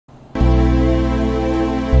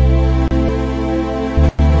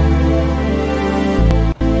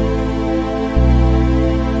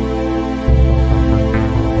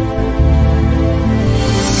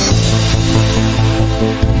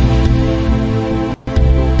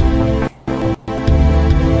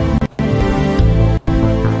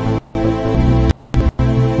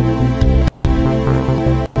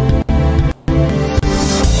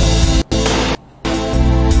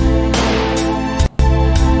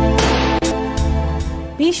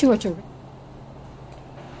be sure to...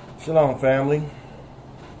 Shalom, family.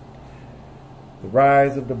 The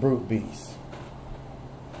rise of the brute beast.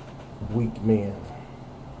 Weak men.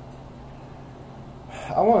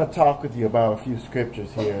 I want to talk with you about a few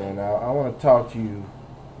scriptures here, and I want to talk to you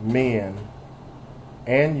men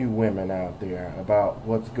and you women out there about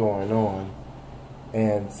what's going on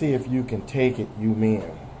and see if you can take it, you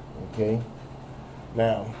men. Okay?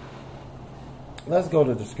 Now, let's go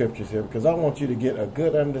to the scriptures here, because I want you to get a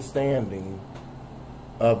good understanding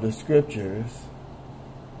of the scriptures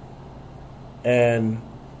and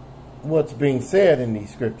what's being said in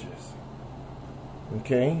these scriptures.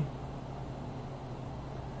 Okay?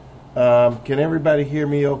 Can everybody hear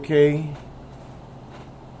me okay?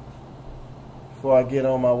 Before I get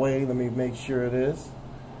on my way, let me make sure it is.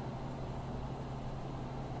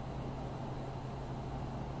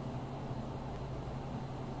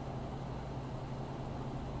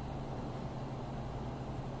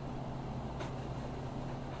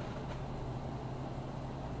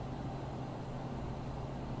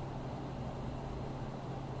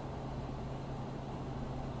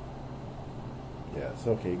 Yes,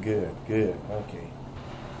 okay, good, okay.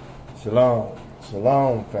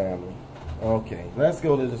 Shalom, family. Okay, let's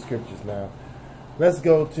go to the scriptures now. Let's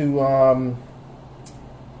go to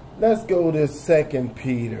 2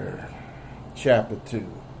 Peter chapter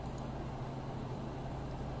 2.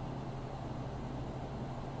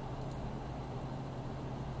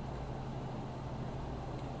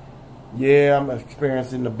 Yeah, I'm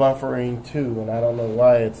experiencing the buffering too, and I don't know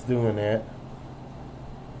why it's doing that.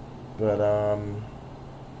 But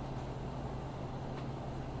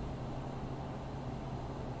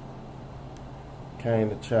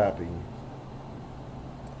kind of choppy.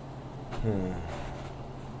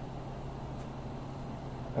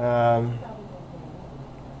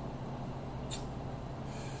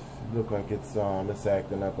 Look like it's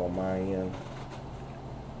acting up on my end.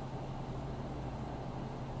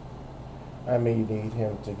 I may need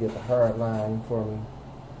him to get the hard line for me.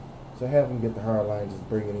 So have him get the hard line, just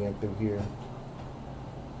bring it in through here.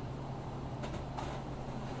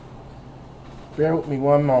 Bear with me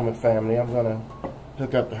one moment, family. I'm going to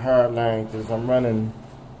hook up the hard line because I'm running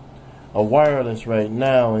a wireless right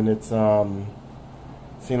now, and it's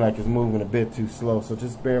seems like it's moving a bit too slow. So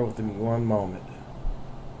just bear with me one moment.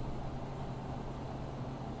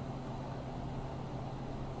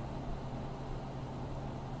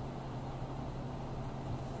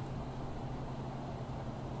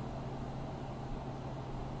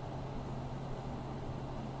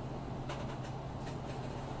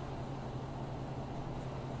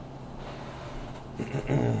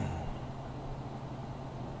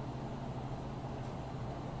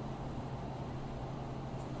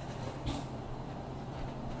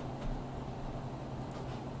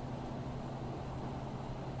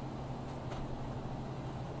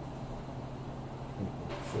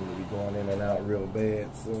 Seem to be going in and out real bad.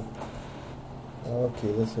 So, okay,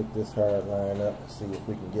 let's hook this hard line up and see if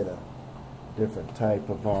we can get a different type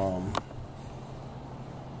of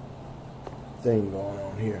thing going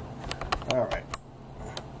on here. All right,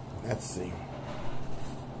 let's see.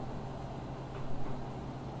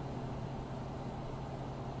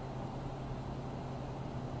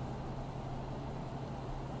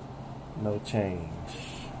 No change.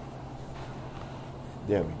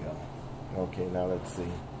 There we go. Okay, now let's see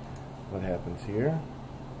what happens here.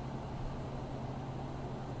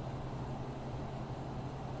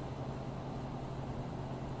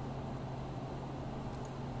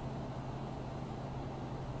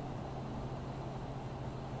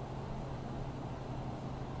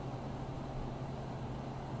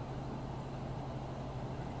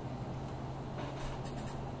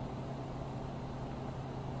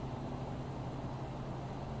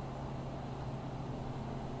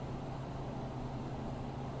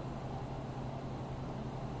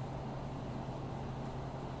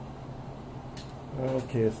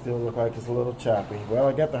 Okay, it still looks like it's a little choppy. Well,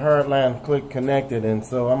 I got the hard line connected, and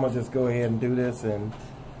so I'm going to just go ahead and do this, and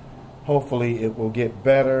hopefully it will get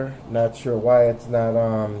better. Not sure why it's not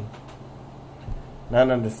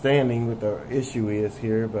understanding what the issue is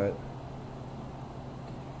here, but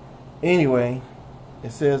anyway,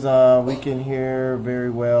 it says we can hear very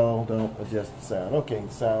well. Don't adjust the sound. Okay,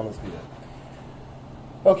 the sound is good.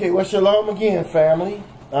 Okay, well, shalom again, family.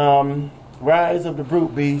 Rise of the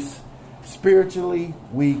brute beast. Spiritually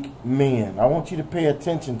weak men. I want you to pay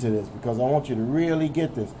attention to this, because I want you to really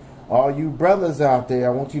get this. All you brothers out there,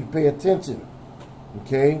 I want you to pay attention.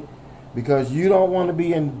 Okay? Because you don't want to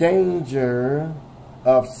be in danger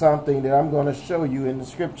of something that I'm going to show you in the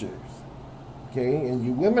scriptures. Okay? And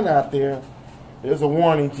you women out there, there's a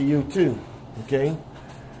warning to you too. Okay?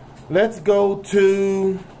 Let's go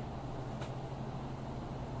to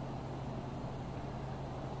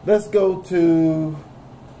 2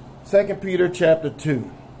 Peter chapter 2.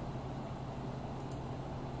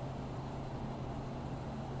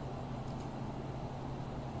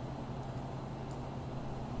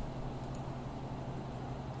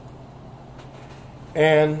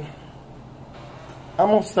 And I'm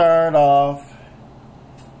going to start off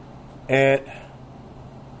at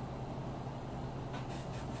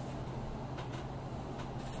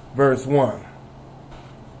verse 1.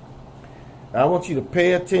 Now I want you to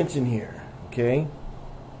pay attention here, okay?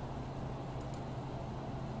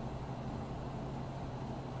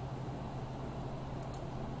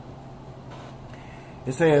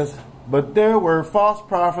 It says, "But there were false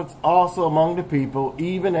prophets also among the people,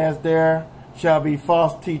 even as there shall be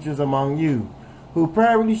false teachers among you, who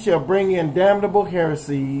privately shall bring in damnable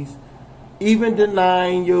heresies, even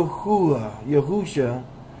denying Yahusha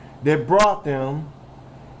that brought them,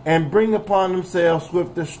 and bring upon themselves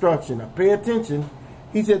swift destruction." Now pay attention.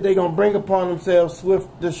 He said they're going to bring upon themselves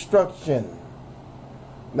swift destruction.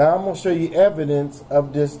 Now I'm going to show you evidence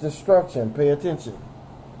of this destruction. Pay attention.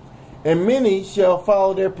 "And many shall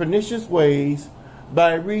follow their pernicious ways,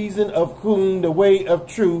 by reason of whom the way of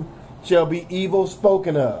truth shall be evil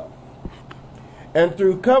spoken of. And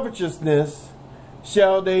through covetousness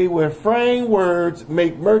shall they with framed words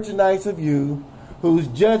make merchandise of you, whose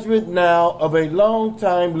judgment now of a long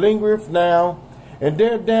time lingereth now, and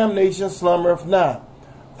their damnation slumbereth not.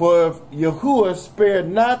 For if Yahuwah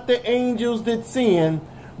spared not the angels that sinned,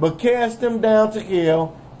 but cast them down to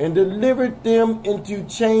hell, and delivered them into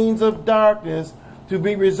chains of darkness, to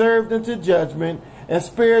be reserved unto judgment, and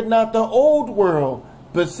spared not the old world,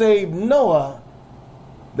 but saved Noah,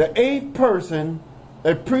 the eighth person,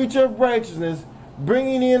 a preacher of righteousness,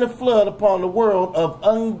 bringing in a flood upon the world of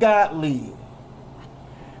ungodly,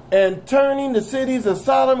 and turning the cities of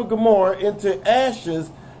Sodom and Gomorrah into ashes,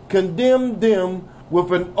 condemned them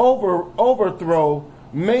with an overthrow,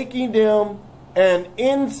 making them an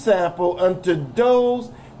ensample unto those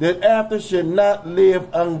that after should not live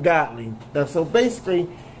ungodly." Now, so basically,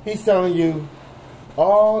 he's telling you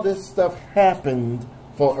all this stuff happened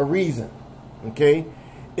for a reason, okay?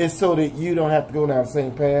 It's so that you don't have to go down the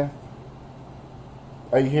same path.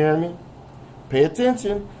 Are you hearing me? Pay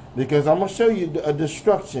attention, because I'm going to show you a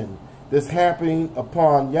destruction that's happening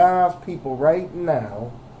upon Yah's people right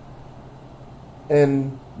now.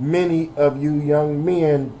 And many of you young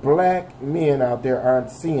men, black men out there,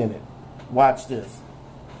 aren't seeing it. Watch this.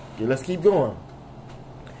 Okay, let's keep going.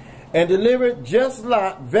 "And delivered just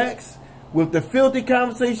Lot, vexed with the filthy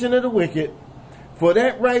conversation of the wicked, for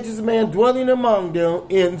that righteous man dwelling among them,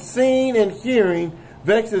 in seeing and hearing,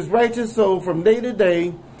 vexed his righteous soul from day to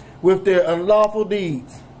day with their unlawful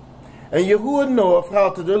deeds. And Yahuwah knoweth how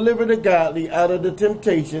to deliver the godly out of the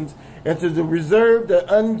temptations, and to reserve the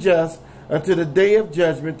unjust unto the day of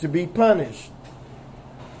judgment, to be punished.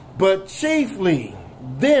 But chiefly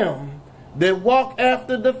them that walk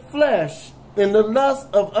after the flesh in the lust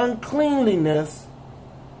of uncleanness,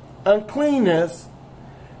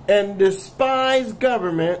 and despise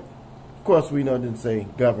government." Of course, we know it didn't say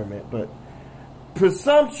government, but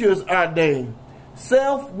 "presumptuous are they,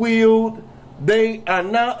 self-willed, they are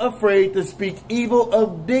not afraid to speak evil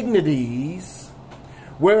of dignities,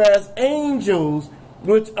 whereas angels,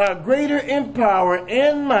 which are greater in power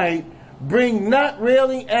and might, bring not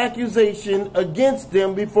railing accusation against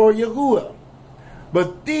them before Yahuwah.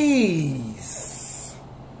 But these,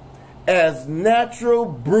 as natural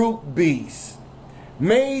brute beasts,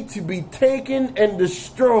 made to be taken and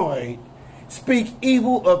destroyed, speak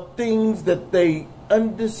evil of things that they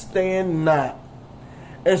understand not,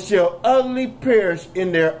 and shall utterly perish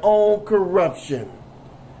in their own corruption,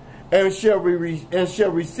 and shall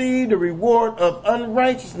receive the reward of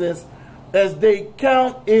unrighteousness, as they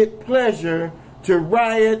count it pleasure to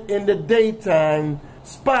riot in the daytime.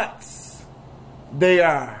 Spots they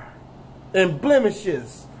are, and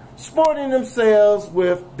blemishes, sporting themselves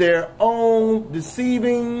with their own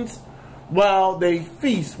deceivings, while they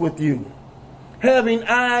feast with you, having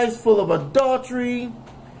eyes full of adultery,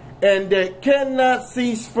 and that cannot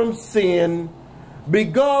cease from sin,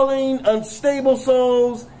 beguiling unstable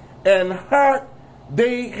souls, and heart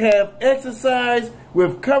they have exercised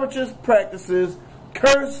with covetous practices,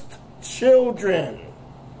 cursed children.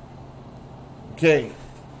 Okay,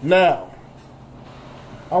 now,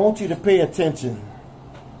 I want you to pay attention.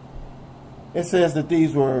 It says that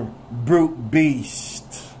these were brute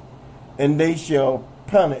beasts, and they shall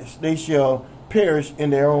perish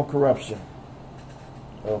in their own corruption.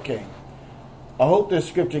 Okay, I hope this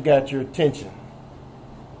scripture got your attention.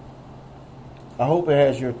 I hope it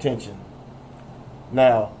has your attention.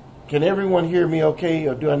 Now, can everyone hear me okay,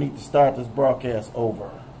 or do I need to start this broadcast over?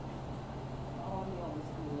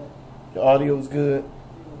 The audio is good?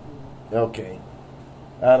 Okay.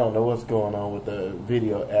 I don't know what's going on with the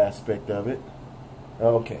video aspect of it.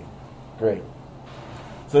 Okay, great.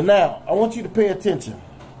 So now, I want you to pay attention.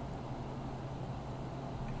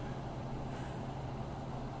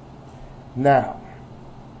 Now,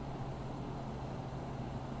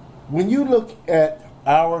 when you look at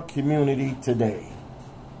our community today,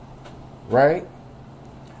 right,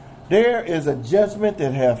 there is a judgment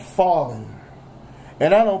that have fallen.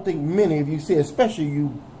 And I don't think many of you see, especially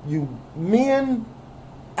you men,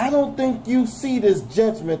 I don't think you see this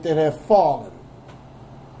judgment that have fallen.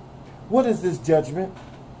 What is this judgment?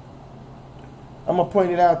 I'm going to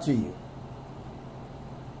point it out to you.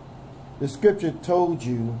 The scripture told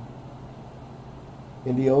you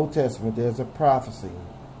in the Old Testament there's a prophecy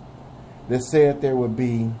that said there would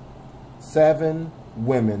be 7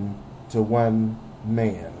 women to 1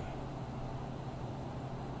 man.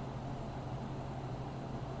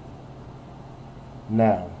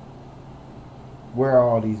 Now, where are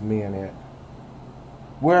all these men at?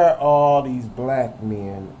 Where are all these black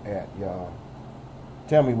men at, y'all?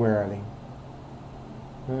 Tell me, where are they?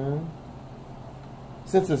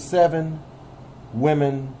 Since it's 7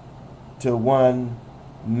 women to 1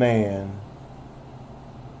 man,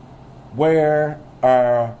 where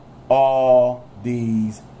are all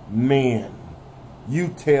these men? You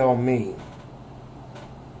tell me.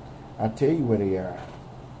 I tell you where they are.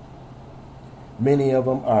 Many of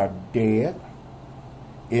them are dead,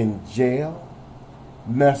 in jail,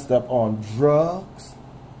 messed up on drugs.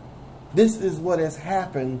 This is what has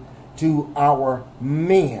happened to our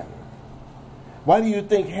men. Why do you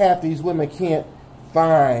think half these women can't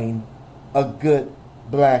find a good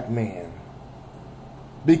black man?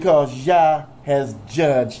 Because Yah has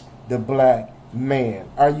judged the black man.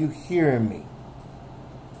 Are you hearing me?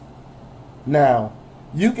 Now,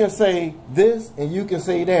 you can say this and you can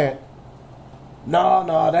say that. No,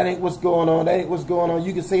 that ain't what's going on. That ain't what's going on.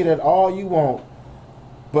 You can say that all you want,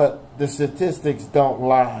 but the statistics don't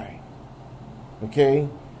lie. Okay?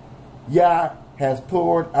 Yah has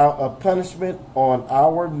poured out a punishment on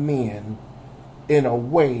our men in a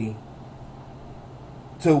way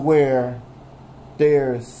to where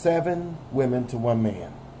there's 7 women to 1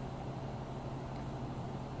 man.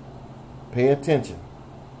 Pay attention.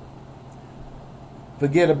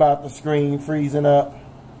 Forget about the screen freezing up.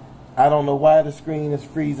 I don't know why the screen is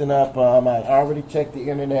freezing up. I already checked the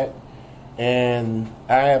internet, and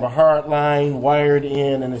I have a hard line wired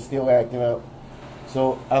in, and it's still acting up.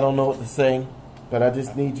 So I don't know what to say, but I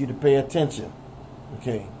just need you to pay attention.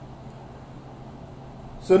 Okay.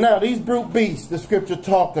 So now these brute beasts the scripture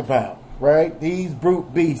talked about, right? These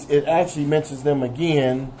brute beasts, it actually mentions them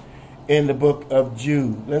again in the book of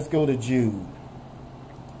Jude. Let's go to Jude.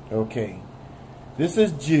 Okay. This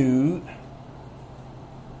is Jude.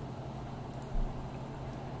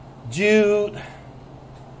 Jude,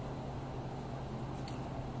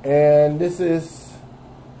 and this is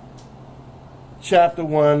chapter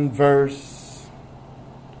 1, verse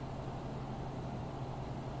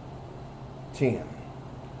 10.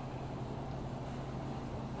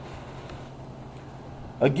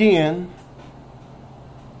 Again,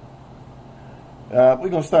 we're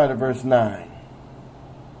going to start at verse 9.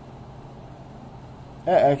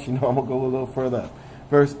 Actually, no, I'm going to go a little further up.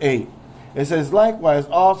 Verse 8. It says, likewise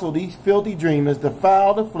also these filthy dreamers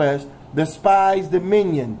defile the flesh, despise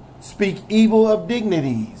dominion, speak evil of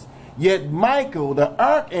dignities. Yet Michael, the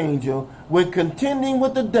archangel, when contending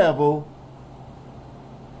with the devil,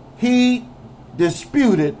 he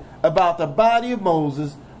disputed about the body of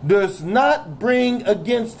Moses, does not bring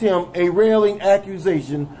against him a railing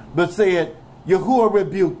accusation, but said, Yahuwah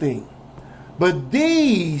rebuked thee. But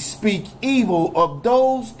these speak evil of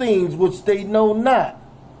those things which they know not.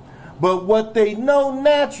 But what they know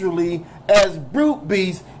naturally as brute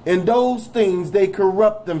beasts, in those things they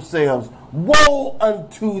corrupt themselves. Woe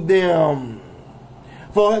unto them!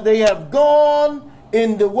 For they have gone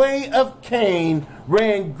in the way of Cain,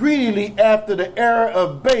 ran greedily after the error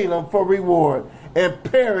of Balaam for reward, and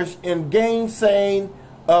perished in gainsaying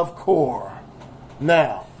of Kor.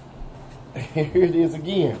 Now, here it is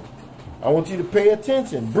again. I want you to pay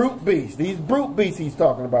attention. Brute beasts. These brute beasts he's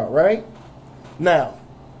talking about, right? Now,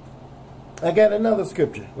 I got another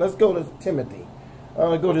scripture. Let's go to Timothy. I'm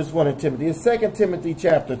going to go to this one in Timothy. It's 2 Timothy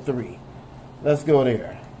chapter 3. Let's go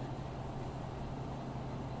there.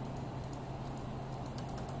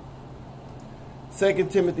 2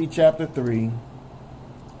 Timothy chapter 3.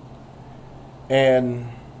 And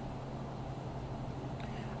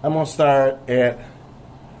I'm going to start at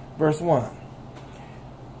verse 1.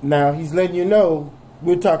 Now, he's letting you know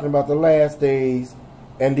we're talking about the last days,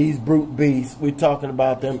 and these brute beasts, we're talking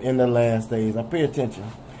about them in the last days. Now, pay attention.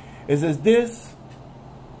 It says, this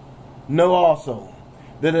know also,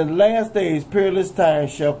 that in the last days peerless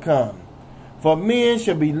times shall come. For men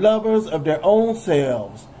shall be lovers of their own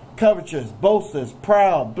selves, covetous, boasters,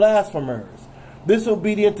 proud, blasphemers,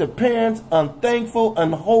 disobedient to parents, unthankful,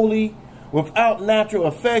 unholy, without natural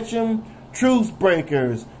affection, truce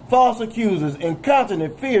breakers, false accusers,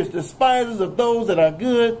 incontinent, fierce, despisers of those that are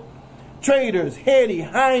good, traitors, heady,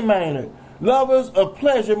 high-minded, lovers of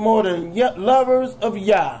pleasure more than lovers of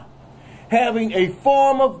Yah, having a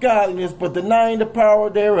form of godliness, but denying the power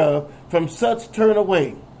thereof. From such turn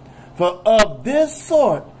away. For of this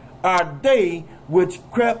sort are they which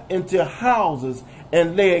crept into houses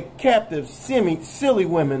and led captive silly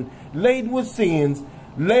women, laden with sins,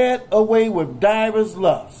 led away with divers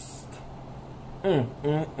lusts.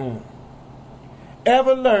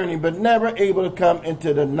 Ever learning, but never able to come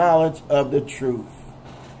into the knowledge of the truth.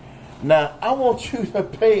 Now, I want you to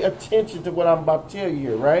pay attention to what I'm about to tell you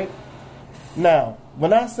here, right? Now,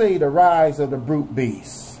 when I say the rise of the brute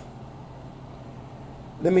beast,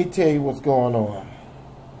 let me tell you what's going on.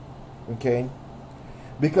 Okay?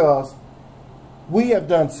 Because we have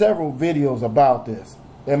done several videos about this.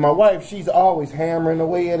 And my wife, she's always hammering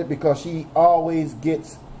away at it because she always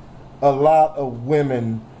gets a lot of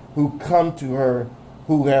women who come to her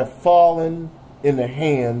who have fallen in the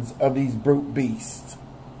hands of these brute beasts.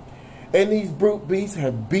 And these brute beasts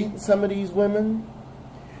have beaten some of these women.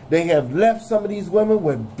 They have left some of these women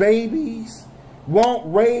with babies,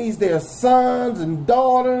 won't raise their sons and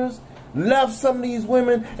daughters, left some of these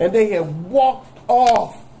women, and they have walked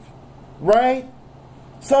off, right?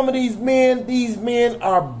 Some of these men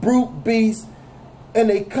are brute beasts, and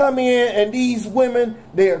they come in, and these women,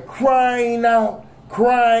 they're crying out,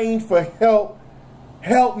 crying for help.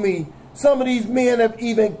 Help me. Some of these men have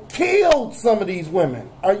even killed some of these women.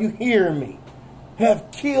 Are you hearing me?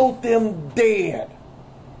 Have killed them dead.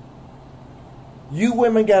 You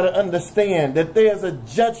women got to understand that there's a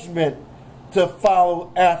judgment to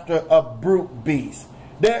follow after a brute beast.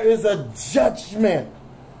 There is a judgment.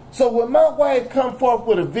 So when my wife come forth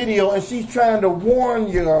with a video and she's trying to warn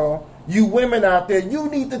you women out there, you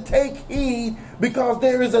need to take heed, because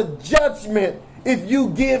there is a judgment if you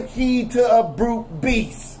give heed to a brute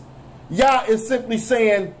beast. Yah is simply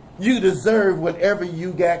saying you deserve whatever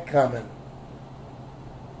you got coming.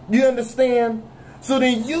 You understand? So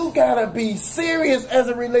then you got to be serious as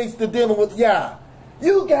it relates to dealing with Yah.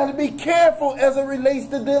 You got to be careful as it relates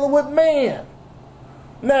to dealing with man.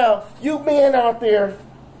 Now, you men out there,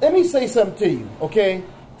 let me say something to you, okay?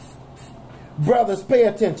 Brothers, pay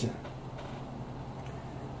attention.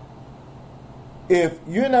 If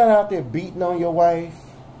you're not out there beating on your wife,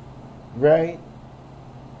 right?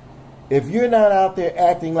 If you're not out there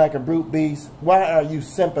acting like a brute beast, why are you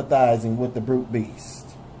sympathizing with the brute beast?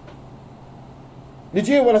 Did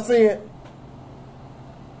you hear what I said?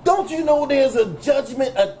 Don't you know there's a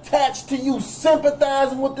judgment attached to you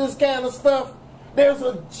sympathizing with this kind of stuff? There's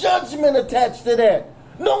a judgment attached to that.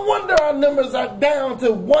 No wonder our numbers are down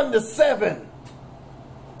to 1 to 7.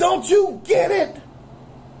 Don't you get it?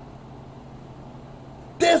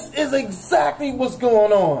 This is exactly what's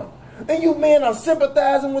going on. And you men are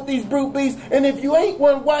sympathizing with these brute beasts. And if you ain't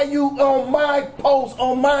one, why you on my posts,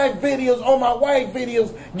 on my videos, on my wife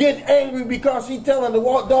videos, get angry because she telling the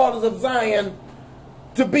daughters of Zion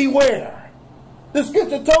to beware? The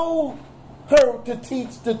scripture told her to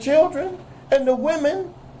teach the children and the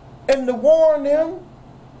women and to warn them.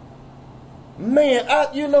 Man,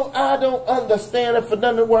 I don't understand it for nothing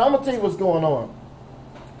in the world. I'm going to tell you what's going on.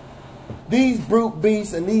 These brute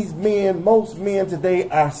beasts and these men, most men today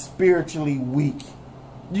are spiritually weak.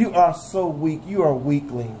 You are so weak. You are a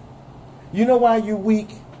weakling. You know why you're weak?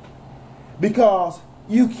 Because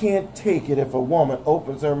you can't take it if a woman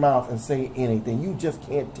opens her mouth and say anything. You just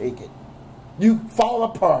can't take it. You fall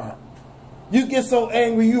apart. You get so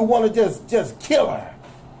angry you want to just kill her.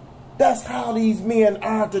 That's how these men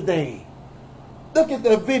are today. Look at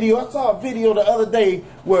the video. I saw a video the other day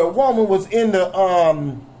where a woman was in the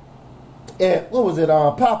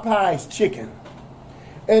Popeye's chicken.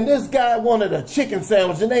 And this guy wanted a chicken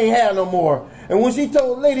sandwich and they ain't had no more. And when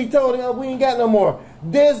lady told him, we ain't got no more,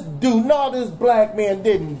 this black man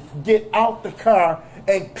didn't get out the car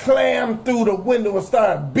and clam through the window and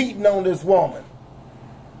started beating on this woman.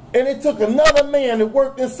 And it took another man that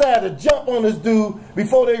worked inside to jump on this dude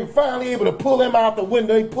before they were finally able to pull him out the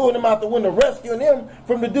window. They pulled him out the window, rescuing him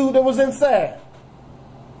from the dude that was inside.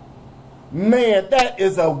 Man, that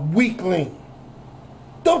is a weakling.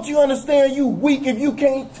 Don't you understand you weak if you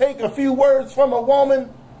can't take a few words from a woman?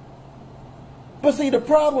 But see, the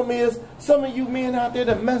problem is, some of you men out there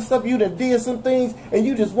that messed up, you done did some things, and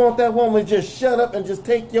you just want that woman to just shut up and just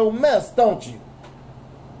take your mess, don't you?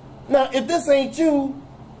 Now, if this ain't you,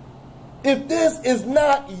 if this is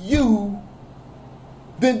not you,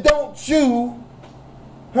 then don't you,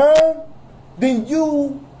 then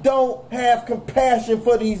you don't have compassion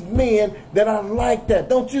for these men that are like that.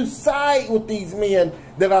 Don't you side with these men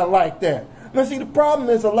that are like that. Now, see, the problem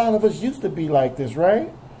is a lot of us used to be like this, right?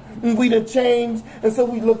 And we done changed, and so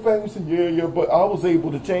we look back and say, yeah, but I was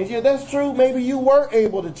able to change. Yeah, that's true. Maybe you were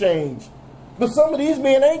able to change. But some of these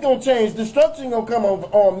men ain't going to change. Destruction going to come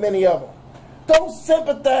on many of them. Don't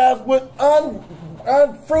sympathize with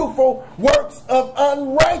unfruitful works of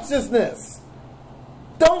unrighteousness.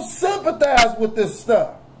 Don't sympathize with this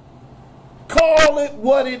stuff. Call it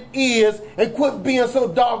what it is and quit being so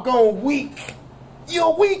doggone weak. You're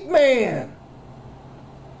a weak man.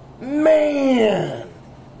 Man.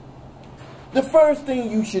 The first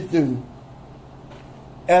thing you should do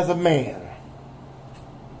as a man,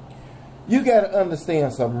 you got to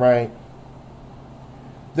understand something, right?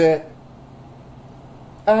 That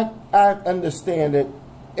I understand that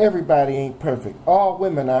everybody ain't perfect. All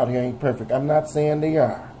women out here ain't perfect. I'm not saying they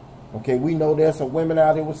are. Okay, we know there's some women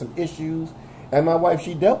out here with some issues. And my wife,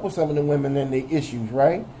 she dealt with some of the women and their issues,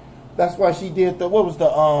 right? That's why she did the, what was the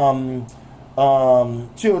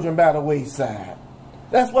Children by the Wayside.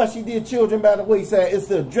 That's why she did Children by the Wayside. It's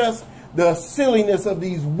to address the silliness of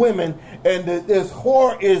these women and this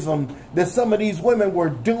horrorism that some of these women were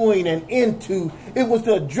doing and into. It was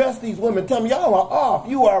to address these women. Tell them, y'all are off.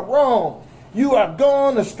 You are wrong. You are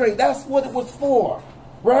gone astray. That's what it was for,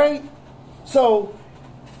 right? So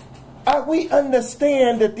we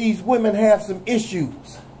understand that these women have some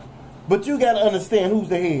issues. But you got to understand who's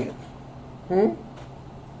the head.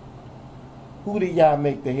 Who did y'all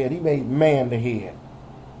make the head? He made man the head.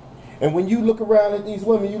 And when you look around at these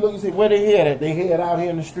women, you look and say, where they head at? They head out here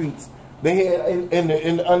in the streets. They head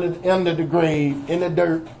under the grave, in the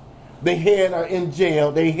dirt. They head are in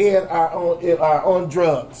jail. They head are on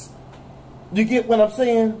drugs. You get what I'm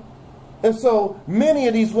saying? And so many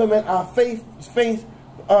of these women are faced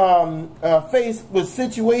with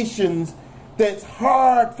situations that's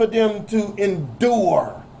hard for them to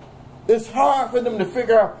endure. It's hard for them to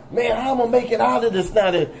figure out, man, how am I going to make it out of this now?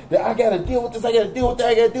 That I got to deal with this, I got to deal with that,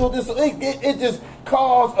 I got to deal with this. So it just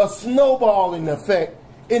caused a snowballing effect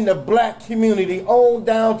in the black community on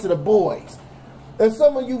down to the boys. And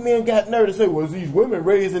some of you men got nervous and say, well, is these women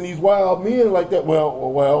raising these wild men like that?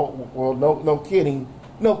 Well, no kidding.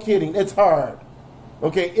 No kidding. It's hard.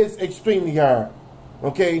 Okay, it's extremely hard.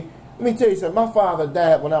 Okay, let me tell you something. My father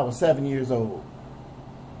died when I was 7 years old.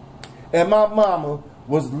 And my mama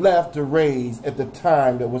was left to raise at the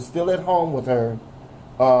time that was still at home with her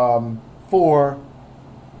 4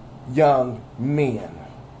 young men.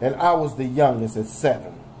 And I was the youngest at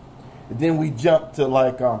 7. And then we jumped to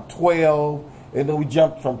like 12. And then we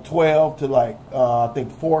jumped from 12 to like, I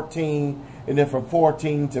think 14. And then from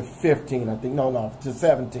 14 to 15, I think, no, to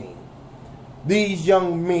 17. These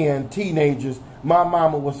young men, teenagers, my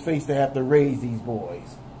mama was faced to have to raise these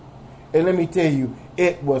boys. And let me tell you,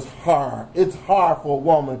 it was hard. It's hard for a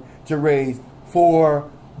woman to raise 4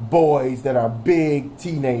 boys that are big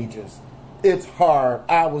teenagers. It's hard.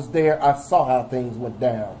 I was there. I saw how things went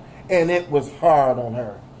down. And it was hard on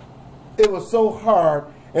her. It was so hard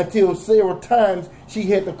until several times she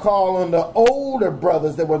had to call on the older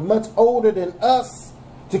brothers that were much older than us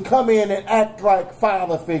to come in and act like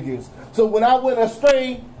father figures. So when I went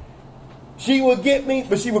astray, she would get me,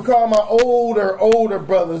 but she would call my older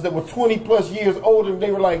brothers that were 20 plus years older and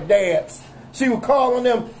they were like dads. She would call on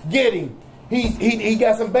them, get him. He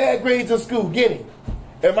got some bad grades in school, get him.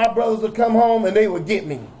 And my brothers would come home and they would get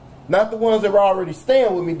me. Not the ones that were already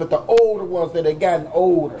staying with me, but the older ones that had gotten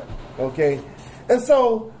older. Okay? And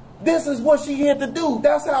so this is what she had to do.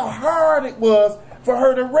 That's how hard it was for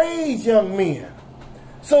her to raise young men.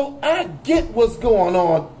 So I get what's going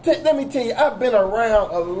on. Let me tell you, I've been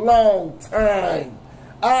around a long time.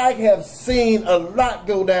 I have seen a lot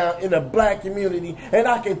go down in the black community, and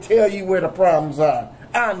I can tell you where the problems are.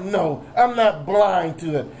 I know. I'm not blind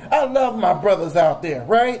to it. I love my brothers out there,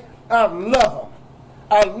 right? I love them.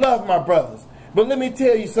 I love my brothers. But let me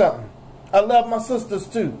tell you something. I love my sisters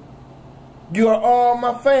too. You are all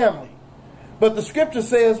my family. But the scripture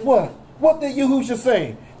says what? What did Yahushua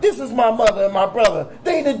say? This is my mother and my brother.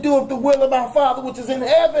 They that doeth the will of my Father which is in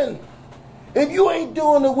heaven. If you ain't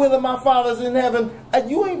doing the will of my Father's in heaven,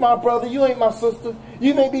 you ain't my brother, you ain't my sister.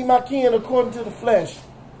 You may be my kin according to the flesh.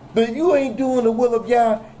 But if you ain't doing the will of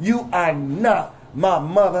Yah, you are not my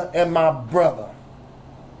mother, and my brother.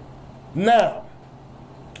 Now,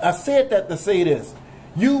 I said that to say this.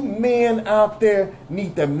 You men out there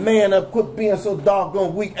need to man up. Quit being so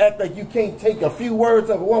doggone weak. Act like you can't take a few words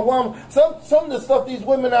of one woman. Some of the stuff these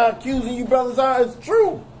women are accusing you brothers are is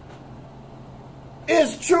true.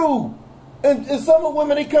 It's true. And some of the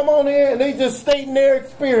women, they come on here and they just stating their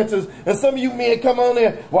experiences. And some of you men come on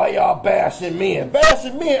there, why y'all bashing men?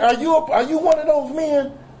 Bashing men? Are you one of those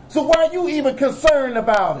men? So why are you even concerned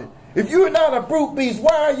about it? If you're not a brute beast,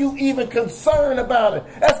 why are you even concerned about it?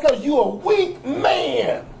 That's because you're a weak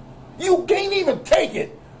man. You can't even take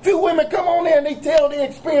it. Few women come on there and they tell their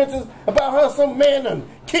experiences about how some man done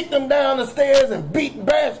kicked them down the stairs and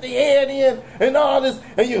bashed their head in and all this.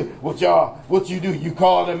 And what you do? You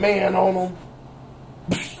call a man on them?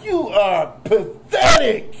 You are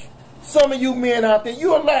pathetic. Some of you men out there,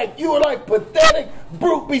 you are like pathetic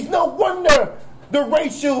brute beasts. No wonder the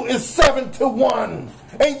ratio is 7-to-1.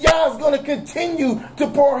 And y'all's going to continue to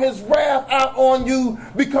pour his wrath out on you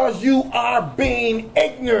because you are being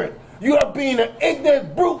ignorant. You are being an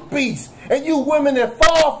ignorant brute beast. And you women that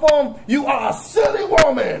fall from, you are a silly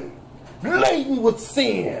woman, laden with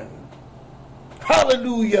sin.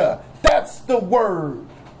 Hallelujah. That's the word.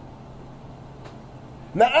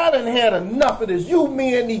 Now, I done had enough of this. You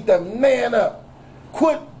men need to man up.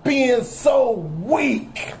 Quit being so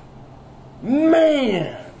weak.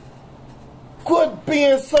 Man. Quit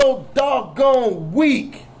being so doggone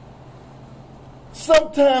weak.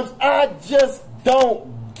 Sometimes I just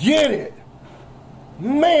don't get it.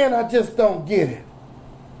 Man, I just don't get it.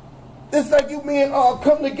 It's like you men all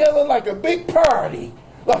come together like a big party.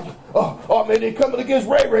 Like, oh man, they coming against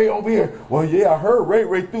Ray Ray over here. Well, yeah, I heard Ray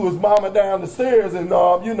Ray threw his mama down the stairs and,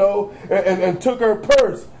 and took her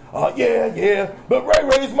purse. Yeah. But Ray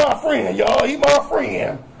Ray's my friend, y'all. He my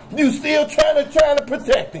friend. You still trying to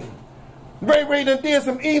protect him. Ray Ray done did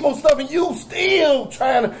some evil stuff and you still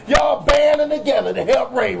y'all banding together to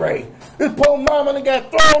help Ray Ray. This poor mama done got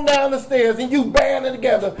thrown down the stairs and you banding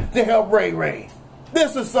together to help Ray Ray.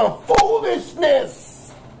 This is some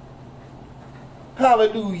foolishness.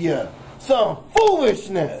 Hallelujah. Some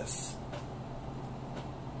foolishness.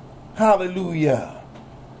 Hallelujah.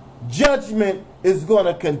 Judgment is going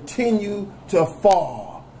to continue to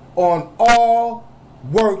fall on all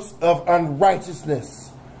works of unrighteousness.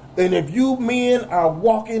 And if you men are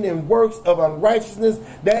walking in works of unrighteousness,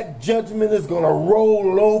 that judgment is going to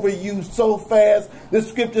roll over you so fast. The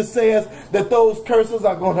scripture says that those curses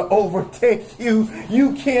are going to overtake you.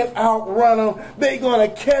 You can't outrun them. They're going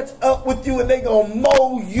to catch up with you and they're going to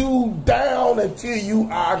mow you down until you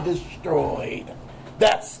are destroyed.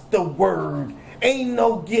 That's the word. Ain't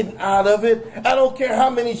no getting out of it. I don't care how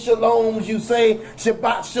many shaloms you say,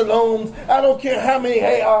 Shabbat shaloms. I don't care how many,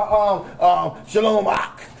 shalom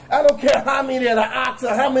ak. I don't care how many of the ox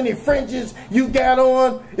or how many fringes you got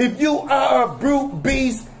on. If you are a brute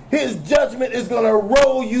beast, his judgment is going to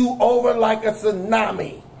roll you over like a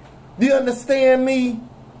tsunami. Do you understand me?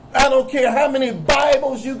 I don't care how many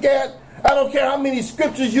Bibles you got. I don't care how many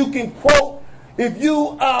scriptures you can quote. If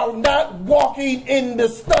you are not walking in the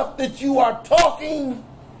stuff that you are talking,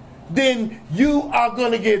 then you are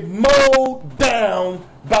going to get mowed down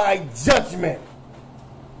by judgment.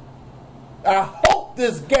 I hope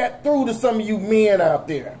this got through to some of you men out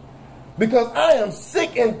there, because I am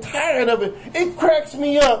sick and tired of it. It cracks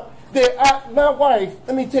me up that my wife,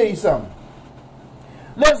 let me tell you something.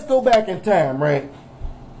 Let's go back in time, right?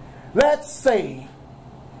 Let's say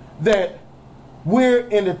that we're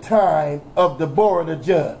in the time of Deborah the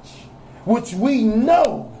judge, which we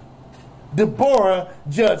know Deborah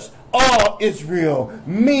judged all Israel,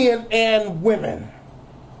 men and women,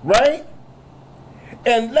 right?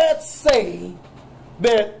 And let's say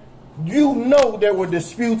that you know there were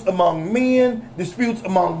disputes among men, disputes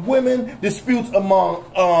among women, disputes among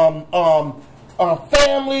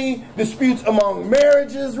family, disputes among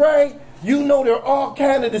marriages, right? You know there are all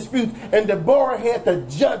kinds of disputes, and Deborah had to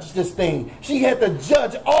judge this thing. She had to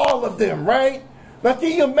judge all of them, right? Now,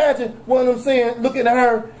 can you imagine one of them saying, looking at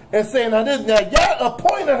her and saying, now y'all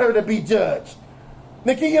appointed her to be judge.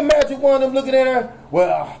 Now, can you imagine one of them looking at her?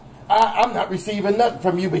 Well, I'm not receiving nothing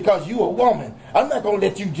from you because you a woman. I'm not going to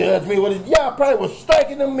let you judge me. Y'all probably was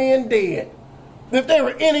striking them men dead. If they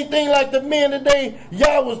were anything like the men today,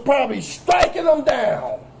 y'all was probably striking them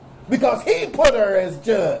down because he put her as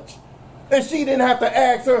judge. And she didn't have to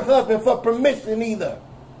ask her husband for permission either.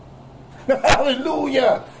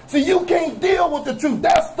 Hallelujah. See, you can't deal with the truth.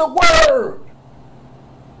 That's the word.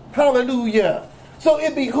 Hallelujah. So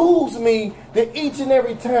it behooves me that each and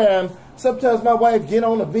every time, sometimes my wife get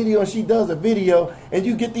on a video and she does a video and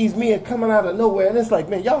you get these men coming out of nowhere and it's like,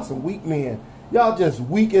 man, y'all some weak men. Y'all just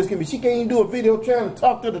weak as can be. She can't even do a video trying to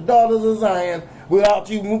talk to the daughters of Zion without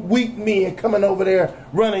you weak men coming over there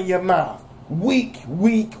running your mouth. Weak,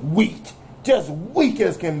 weak, weak. Just weak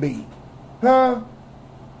as can be. Huh?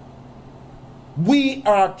 We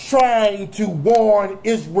are trying to warn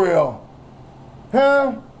Israel.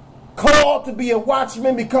 Huh? Called to be a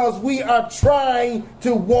watchman because we are trying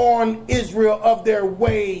to warn Israel of their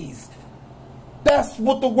ways. That's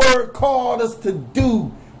what the word called us to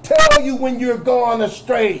do. Tell you when you're going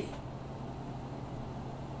astray.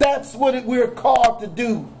 That's what we're called to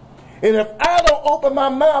do. And if I don't open my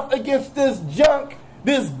mouth against this junk,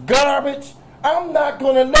 this garbage, I'm not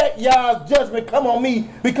going to let y'all's judgment come on me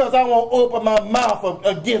because I won't open my mouth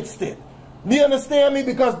against it. Do you understand me?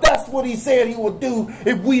 Because that's what he said he would do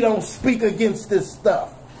if we don't speak against this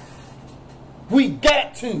stuff. We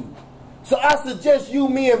got to. So I suggest you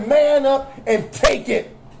men man up and take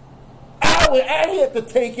it. I had to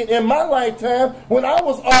take it in my lifetime when I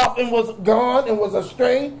was off and was gone and was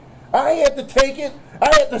astray. I had to take it.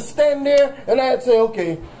 I had to stand there and I had to say,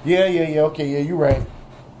 okay, yeah, you're right.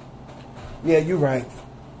 Yeah, you're right.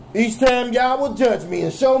 Each time y'all would judge me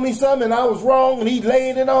and show me something and I was wrong and he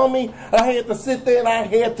laid it on me, I had to sit there and I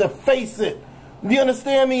had to face it. Do you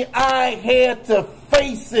understand me? I had to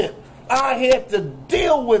face it. I had to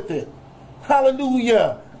deal with it.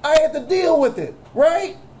 Hallelujah. I had to deal with it,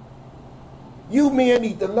 right? You men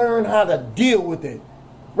need to learn how to deal with it,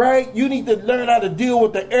 right? You need to learn how to deal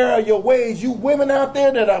with the error of your ways. You women out there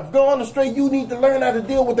that have gone astray, you need to learn how to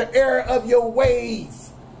deal with the error of your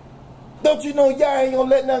ways. Don't you know y'all ain't gonna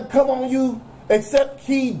let nothing come on you except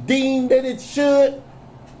he deemed that it should,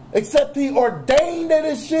 except he ordained that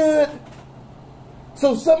it should?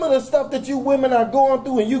 So some of the stuff that you women are going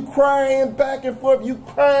through and you crying back and forth, you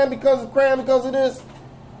crying because of this,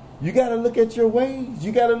 you got to look at your ways.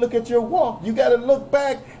 You got to look at your walk. You got to look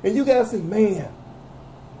back and you got to say, man,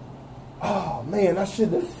 oh man, I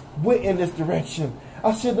shouldn't have went in this direction.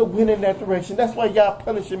 I shouldn't have went in that direction. That's why y'all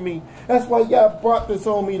punishing me. That's why y'all brought this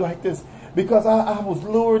on me like this. Because I was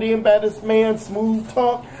lured in by this man's smooth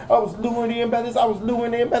talk. I was lured in by this. I was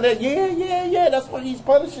lured in by that. Yeah. That's why he's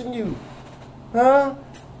punishing you. Huh?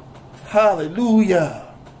 Hallelujah.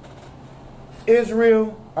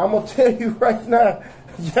 Israel, I'm going to tell you right now,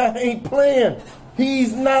 y'all ain't playing.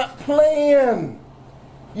 He's not playing.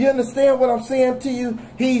 You understand what I'm saying to you?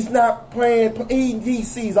 He's not playing. He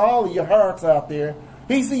sees all of your hearts out there.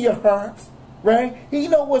 He sees your hearts, right? He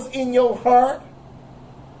knows what's in your heart.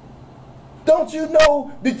 Don't you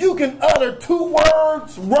know that you can utter 2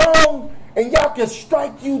 words wrong and y'all can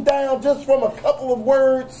strike you down just from a couple of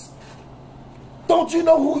words? Don't you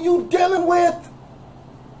know who you dealing with?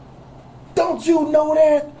 Don't you know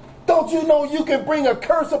that? Don't you know you can bring a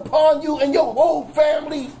curse upon you and your whole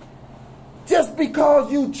family just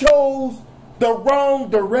because you chose the wrong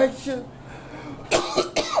direction?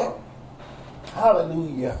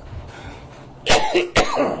 Hallelujah.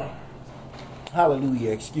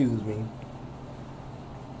 Hallelujah, excuse me.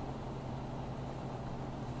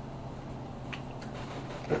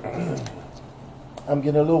 I'm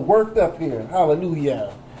getting a little worked up here.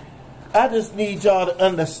 Hallelujah. I just need y'all to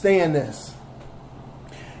understand this.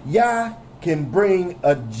 Yah can bring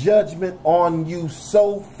a judgment on you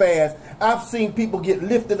so fast. I've seen people get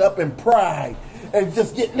lifted up in pride and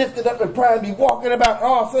just get lifted up in pride and be walking about.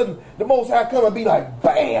 All of a sudden, the Most High come and be like,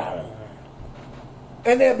 bam.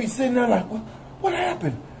 And they'll be sitting there like, what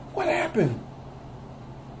happened? What happened?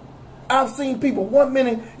 I've seen people, 1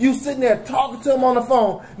 minute you sitting there talking to them on the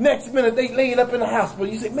phone. Next minute they laid up in the hospital.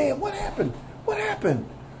 You say, man, what happened? What happened?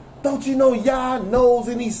 Don't you know Yah knows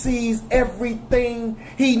and he sees everything?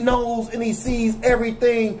 He knows and he sees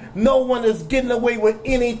everything. No one is getting away with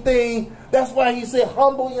anything. That's why he said,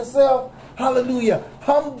 humble yourself. Hallelujah.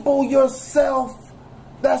 Humble yourself.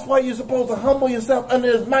 That's why you're supposed to humble yourself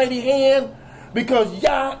under his mighty hand. Because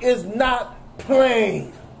Yah is not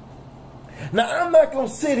playing. Now, I'm not going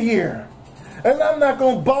to sit here and I'm not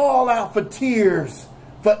going to bawl out for tears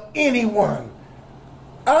for anyone.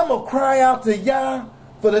 I'm going to cry out to Yah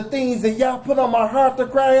for the things that Yah put on my heart to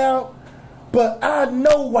cry out. But I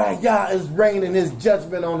know why Yah is raining his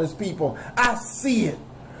judgment on his people. I see it.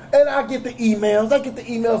 And I get the emails. I get the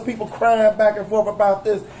emails, people crying back and forth about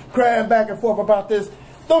this, crying back and forth about this.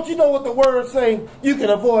 Don't you know what the words say? You can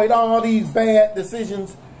avoid all these bad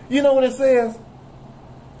decisions. You know what it says?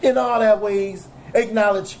 In all thy ways,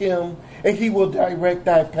 acknowledge him, and he will direct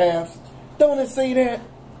thy paths. Don't it say that?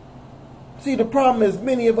 See, the problem is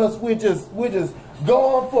many of us, we're just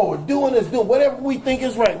going forward, doing whatever we think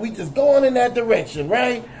is right. We just going in that direction,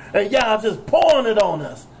 right? And y'all just pouring it on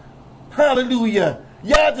us. Hallelujah.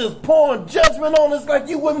 Y'all just pouring judgment on us like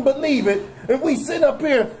you wouldn't believe it. And we sitting up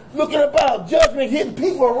here looking about judgment hitting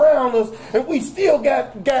people around us, and we still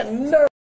got nerve.